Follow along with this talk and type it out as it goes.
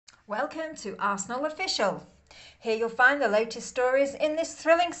Welcome to Arsenal Official. Here you'll find the latest stories in this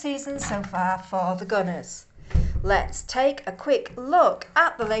thrilling season so far for the Gunners. Let's take a quick look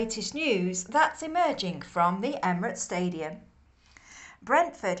at the latest news that's emerging from the Emirates Stadium.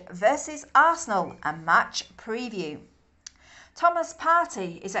 Brentford versus Arsenal, a match preview. Thomas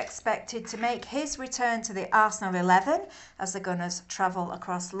Partey is expected to make his return to the Arsenal 11 as the Gunners travel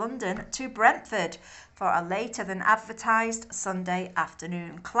across London to Brentford for a later than advertised Sunday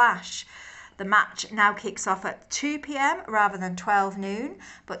afternoon clash. The match now kicks off at 2 p.m. rather than 12 noon,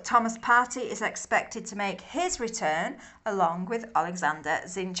 but Thomas Partey is expected to make his return along with Alexander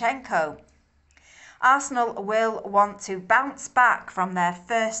Zinchenko. Arsenal will want to bounce back from their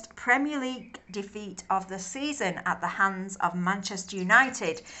first Premier League defeat of the season at the hands of Manchester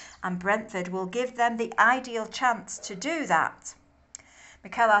United, and Brentford will give them the ideal chance to do that.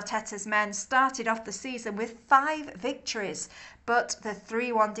 Mikel Arteta's men started off the season with 5 victories, but the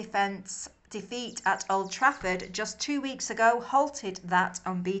 3-1 defeat at Old Trafford just 2 weeks ago halted that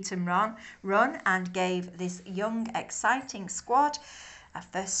unbeaten run and gave this young, exciting squad a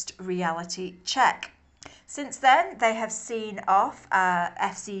first reality check. Since then, they have seen off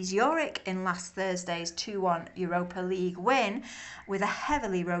FC Zurich in last Thursday's 2-1 Europa League win with a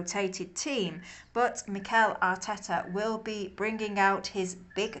heavily rotated team, but Mikel Arteta will be bringing out his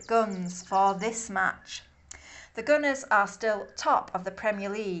big guns for this match. The Gunners are still top of the Premier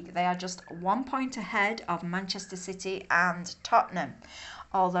League. They are just 1 point ahead of Manchester City and Tottenham,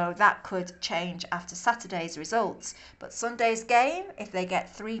 although that could change after Saturday's results. But Sunday's game, if they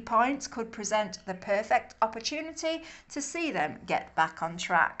get 3 points, could present the perfect opportunity to see them get back on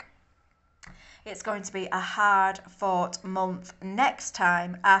track. It's going to be a hard-fought month next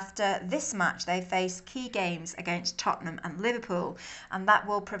time. After this match, they face key games against Tottenham and Liverpool, and that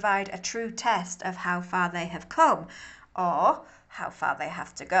will provide a true test of how far they have come or how far they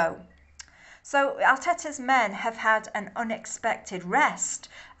have to go. So Arteta's men have had an unexpected rest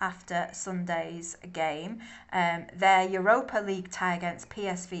after Sunday's game. Their Europa League tie against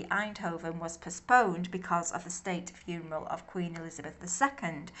PSV Eindhoven was postponed because of the state funeral of Queen Elizabeth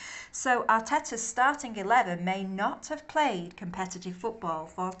II. So Arteta's starting 11 may not have played competitive football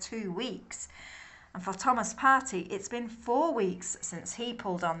for 2 weeks. And for Thomas Partey, it's been 4 weeks since he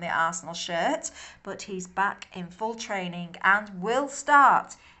pulled on the Arsenal shirt, but he's back in full training and will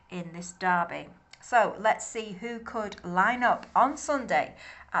start in this derby. So let's see who could line up on Sunday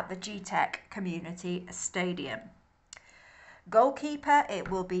at the G-Tech Community Stadium. Goalkeeper,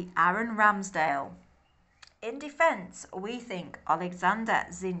 it will be Aaron Ramsdale. In defence, we think Alexander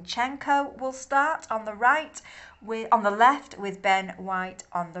Zinchenko will start on the left with Ben White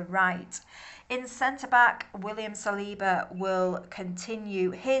on the right. In centre-back, William Saliba will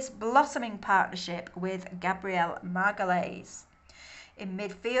continue his blossoming partnership with Gabriel Magalhaes. In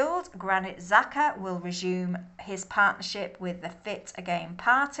midfield, Granit Xhaka will resume his partnership with the fit again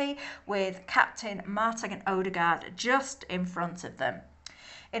Partey, with captain Martin Odegaard just in front of them.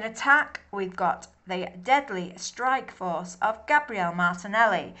 In attack, we've got the deadly strike force of Gabriel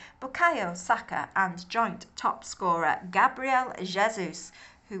Martinelli, Bukayo Saka and joint top scorer Gabriel Jesus,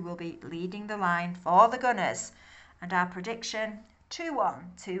 who will be leading the line for the Gunners. And our prediction,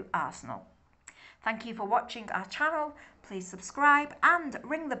 2-1 to Arsenal. Thank you for watching our channel. Please subscribe and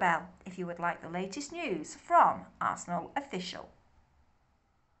ring the bell if you would like the latest news from Arsenal Official.